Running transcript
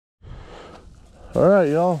All right,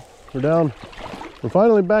 y'all, we're down. We're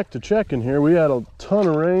finally back to checking here. We had a ton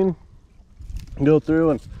of rain go through,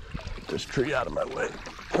 and get this tree out of my way.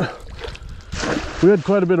 We had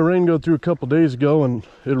quite a bit of rain go through a couple days ago, and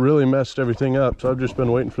it really messed everything up. So I've just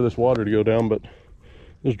been waiting for this water to go down, but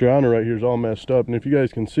this drowner right here is all messed up. And if you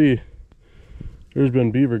guys can see, there's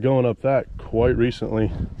been beaver going up that quite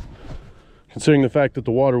recently, considering the fact that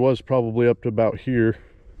the water was probably up to about here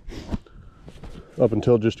up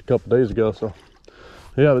until just a couple days ago. So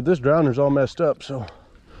yeah, but this drowner's all messed up, so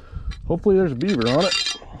hopefully there's a beaver on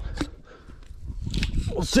it.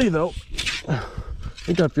 We'll see though. I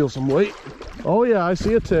think I feel some weight. Oh yeah, I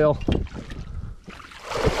see a tail.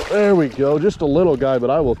 There we go. Just a little guy, but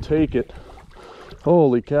I will take it.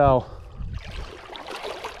 Holy cow.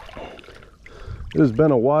 It has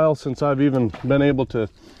been a while since I've even been able to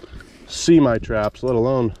see my traps, let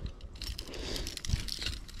alone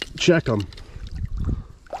check them.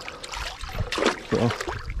 So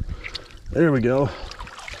there we go.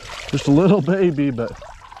 Just a little baby, but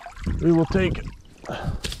we will take it.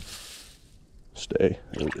 Stay.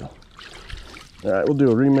 There we go. All right, we'll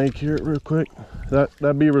do a remake here real quick.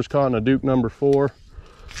 That beaver's caught in a Duke number 4.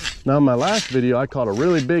 Now in my last video, I caught a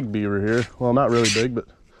really big beaver here. Well, not really big, but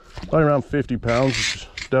probably around 50 pounds, which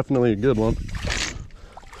is definitely a good one.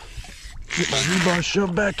 Get my rebar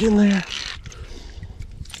shoved back in there.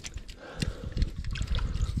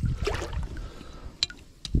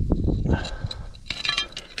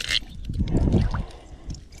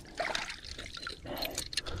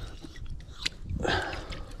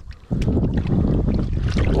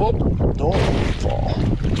 Oh, don't fall.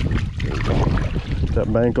 There we go.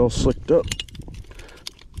 That bank all slicked up.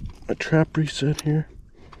 My trap reset here.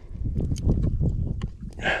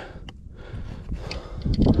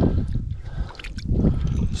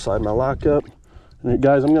 Slide my lock up. And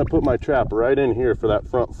guys, I'm gonna put my trap right in here for that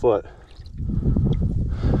front foot.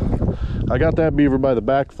 I got that beaver by the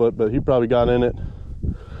back foot, but he probably got in it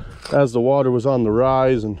as the water was on the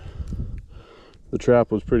rise and the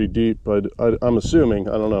trap was pretty deep. I'm assuming,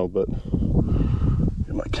 I don't know, but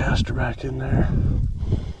get my caster back in there.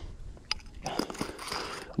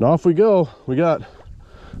 And off we go.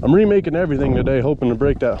 I'm remaking everything today, hoping to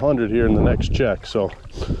break that 100 here in the next check. So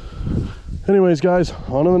anyways, guys,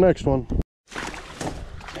 on to the next one.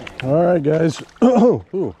 All right, guys.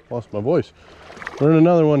 Ooh, lost my voice. We're in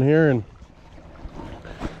another one here, and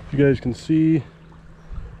you guys can see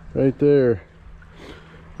right there,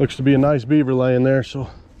 looks to be a nice beaver laying there, so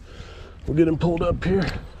we'll get him pulled up here.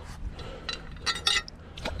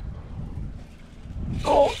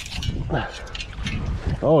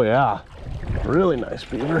 Oh yeah, really nice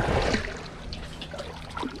beaver.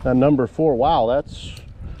 That number 4, wow,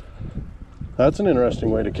 that's an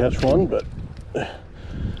interesting way to catch one, but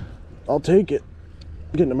I'll take it.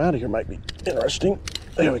 Getting them out of here might be interesting.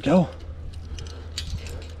 There we go.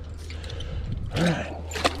 All right,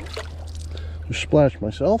 just splashed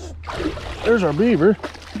myself. There's our beaver.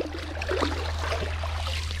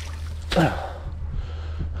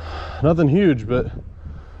 Nothing huge, but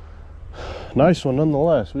nice one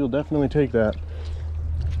nonetheless. We'll definitely take that.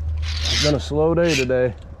 It's been a slow day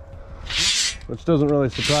today, which doesn't really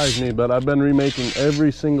surprise me, but I've been remaking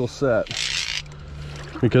every single set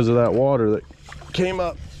because of that water that came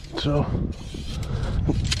up. So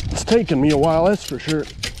it's taken me a while, that's for sure.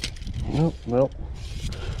 Nope, nope,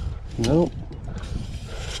 nope,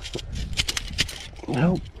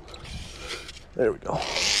 nope. There we go.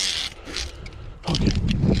 Okay.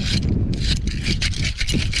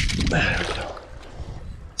 There we go.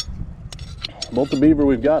 Both the beaver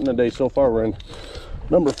we've gotten today so far were in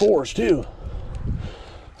number 4s too.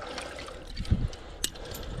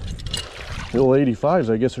 The old 85s,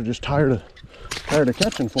 I guess, are just tired of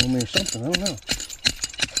catching for me or something. I don't know.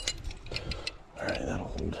 All right, that'll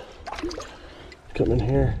hold. Come in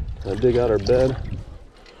here. I'll dig out our bed.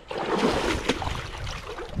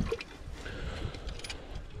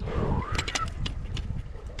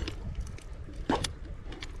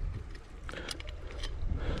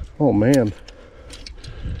 Oh man,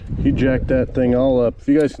 he jacked that thing all up. If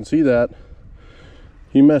you guys can see that,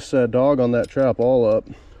 he messed that dog on that trap all up.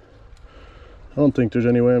 I don't think there's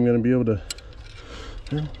any way I'm going to be able to.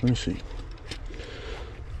 Here, let me see.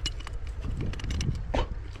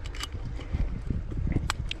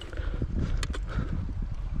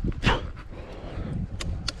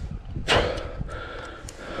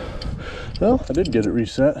 Well, I did get it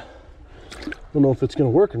reset. Don't know if it's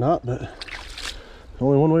going to work or not, but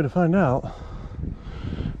only one way to find out.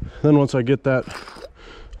 Then once I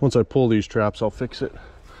pull these traps, I'll fix it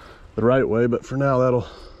the right way, but for now that'll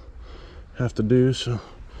have to do. So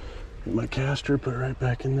get my caster, put it right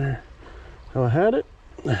back in there, how I had it.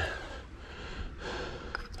 And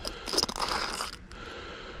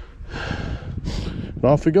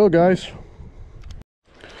off we go, guys.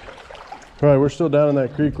 All right, we're still down in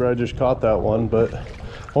that creek where I just caught that one, but I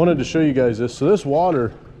wanted to show you guys this. So this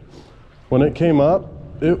water, when it came up,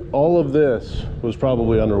 all of this was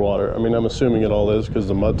probably underwater. I mean, I'm assuming it all is because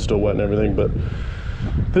the mud's still wet and everything, but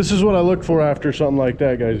this is what I look for after something like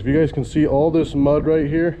that, guys. If you guys can see all this mud right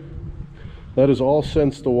here, that is all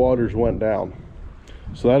since the waters went down.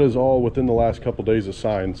 So that is all within the last couple days of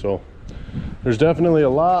sign. So there's definitely a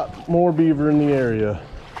lot more beaver in the area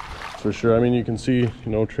for sure. I mean, you can see, you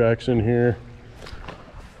know, tracks in here.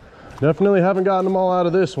 Definitely haven't gotten them all out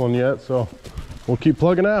of this one yet, so we'll keep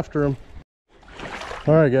plugging after them.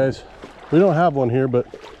 All right, guys, we don't have one here, but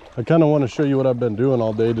I kind of want to show you what I've been doing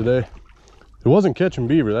all day today. It wasn't catching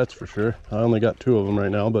beaver, that's for sure. I only got 2 of them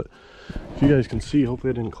right now, but if you guys can see, hopefully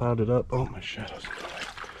I didn't cloud it up. Oh, my shadow's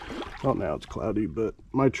oh, now it's cloudy, but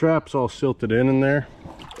my trap's all silted in there.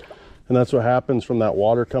 And that's what happens from that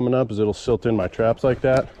water coming up, is it'll silt in my traps like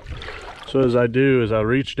that. So as I do is I'll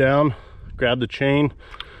reach down, grab the chain,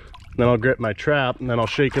 then I'll grip my trap, and then I'll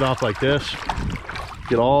shake it off like this.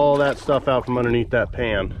 Get all that stuff out from underneath that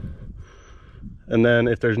pan. And then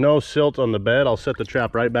if there's no silt on the bed, I'll set the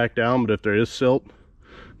trap right back down. But if there is silt,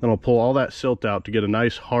 then I'll pull all that silt out to get a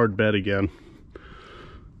nice hard bed again.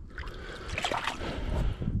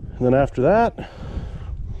 And then after that,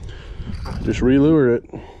 just re-lure it.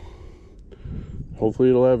 Hopefully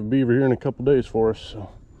it'll have a beaver here in a couple days for us. So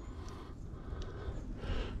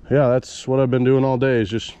yeah, that's what I've been doing all day, is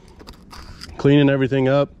just cleaning everything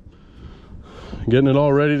up, getting it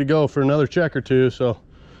all ready to go for another check or two. So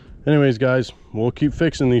anyways, guys, we'll keep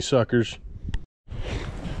fixing these suckers.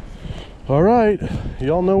 All right,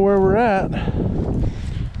 y'all know where we're at.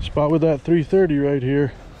 Spot with that 330 right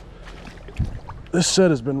here. This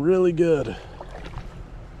set has been really good.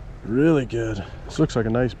 Really good. This looks like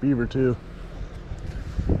a nice beaver too.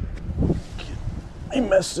 He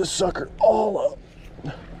messed this sucker all up.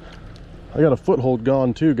 I got a foothold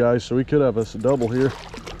gone too, guys, so we could have us a double here.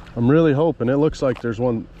 I'm really hoping. It looks like there's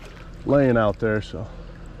one laying out there, so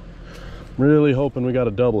I'm really hoping we got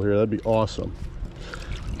a double here. That'd be awesome.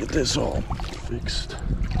 Get this all fixed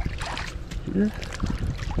here.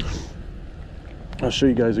 I'll show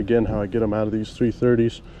you guys again how I get them out of these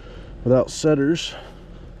 330s without setters.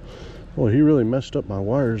 Oh, he really messed up my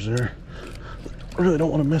wires there. I really don't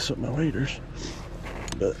want to mess up my waders,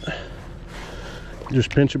 but just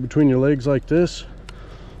pinch it between your legs like this.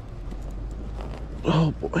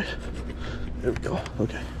 Oh boy, there we go.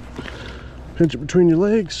 Okay, pinch it between your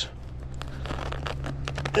legs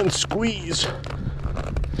and squeeze.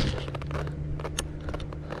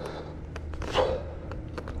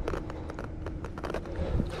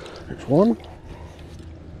 There's one.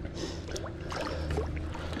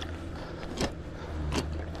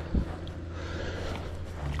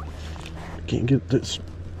 Can't get this.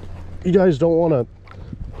 You guys don't want to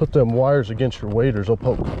put them wires against your waders. They'll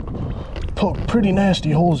poke pretty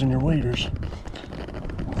nasty holes in your waders.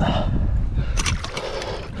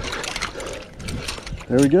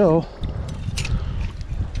 There we go.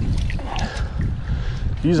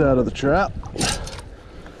 He's out of the trap.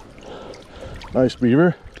 Nice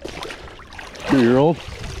beaver. 2-year-old.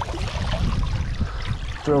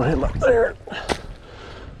 Throw him up there.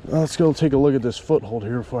 Let's go take a look at this foothold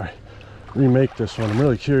here before I remake this one. I'm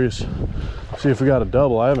really curious. See if we got a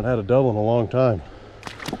double. I haven't had a double in a long time.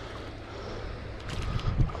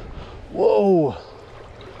 Whoa.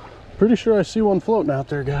 Pretty sure I see one floating out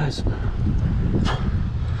there, guys.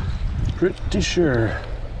 Pretty sure.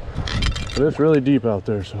 But it's really deep out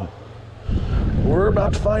there, so we're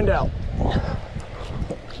about to find out.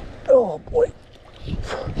 Oh boy.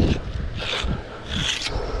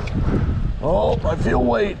 Oh, I feel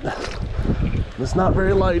weight. It's not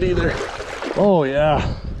very light either. Oh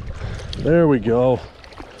yeah, there we go.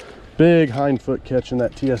 Big hind foot catching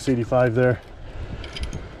that TS85 there.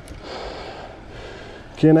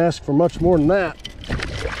 Can't ask for much more than that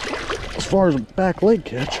as far as a back leg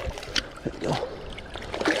catch. There we go.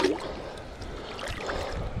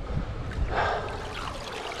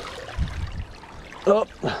 Oh,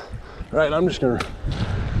 right, I'm just gonna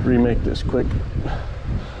remake this quick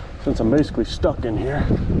since I'm basically stuck in here.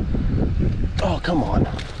 Oh, come on.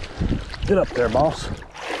 Get up there, boss.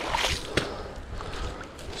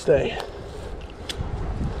 Stay.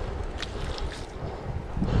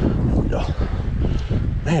 There we go.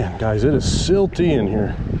 Man, guys, it is silty in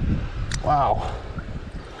here. Wow.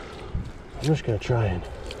 I'm just gonna try and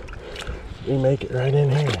remake it right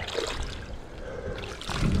in here.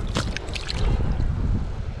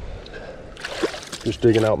 Just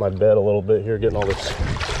digging out my bed a little bit here, getting all this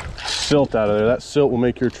silt out of there. That silt will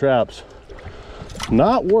make your traps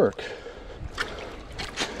not work.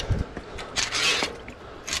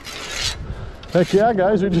 Heck yeah,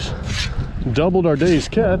 guys, we just doubled our day's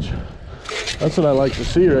catch. That's what I like to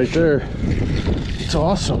see right there. It's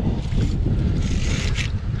awesome.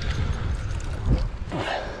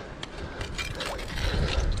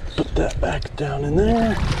 Put that back down in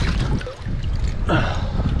there.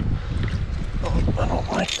 Oh, I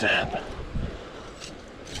don't like that.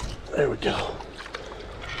 There we go.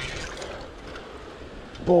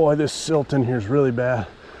 Boy, this silt in here is really bad.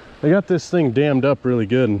 They got this thing dammed up really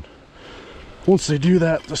good, and once they do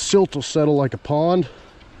that, the silt will settle like a pond,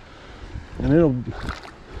 and it'll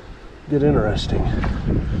get interesting.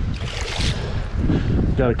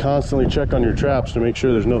 You gotta constantly check on your traps to make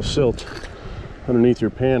sure there's no silt underneath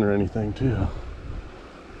your pan or anything too.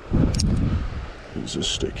 Use this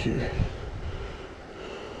stick here.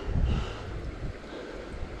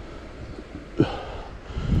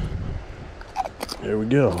 There we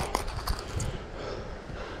go.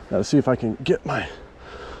 Gotta see if I can get my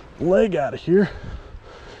leg out of here.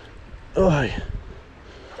 Ugh.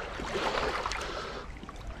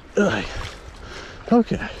 Ugh.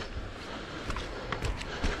 Okay.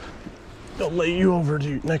 I'll lay you over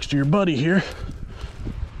next to your buddy here.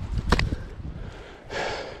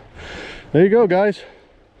 There you go, guys.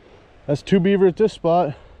 That's 2 beaver at this spot.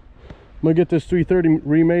 I'm gonna get this 330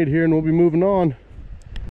 remade here and we'll be moving on.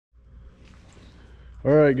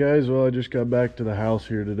 All right, guys, well, I just got back to the house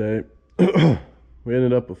here today. We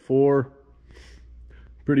ended up with 4.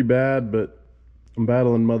 Pretty bad, but I'm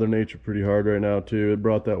battling Mother Nature pretty hard right now too. It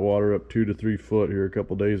brought that water up 2 to 3 foot here a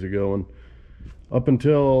couple days ago, and up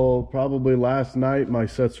until probably last night, my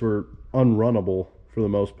sets were unrunnable for the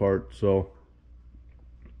most part. So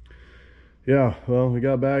yeah, well, we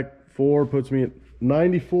got back 4, puts me at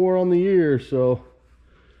 94 on the year, so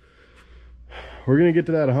we're gonna get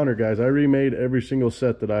to that 100, guys. I remade every single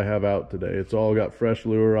set that I have out today. It's all got fresh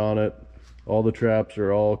lure on it. All the traps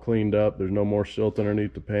are all cleaned up. There's no more silt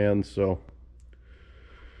underneath the pans, so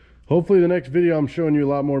hopefully the next video I'm showing you a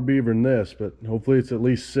lot more beaver than this, but hopefully it's at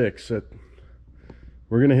least 6.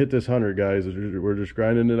 We're gonna hit this 100, guys. We're just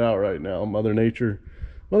grinding it out right now. Mother Nature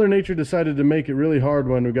decided to make it really hard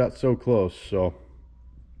when we got so close. So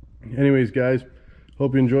anyways, guys,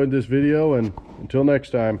 hope you enjoyed this video, and until next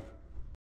time.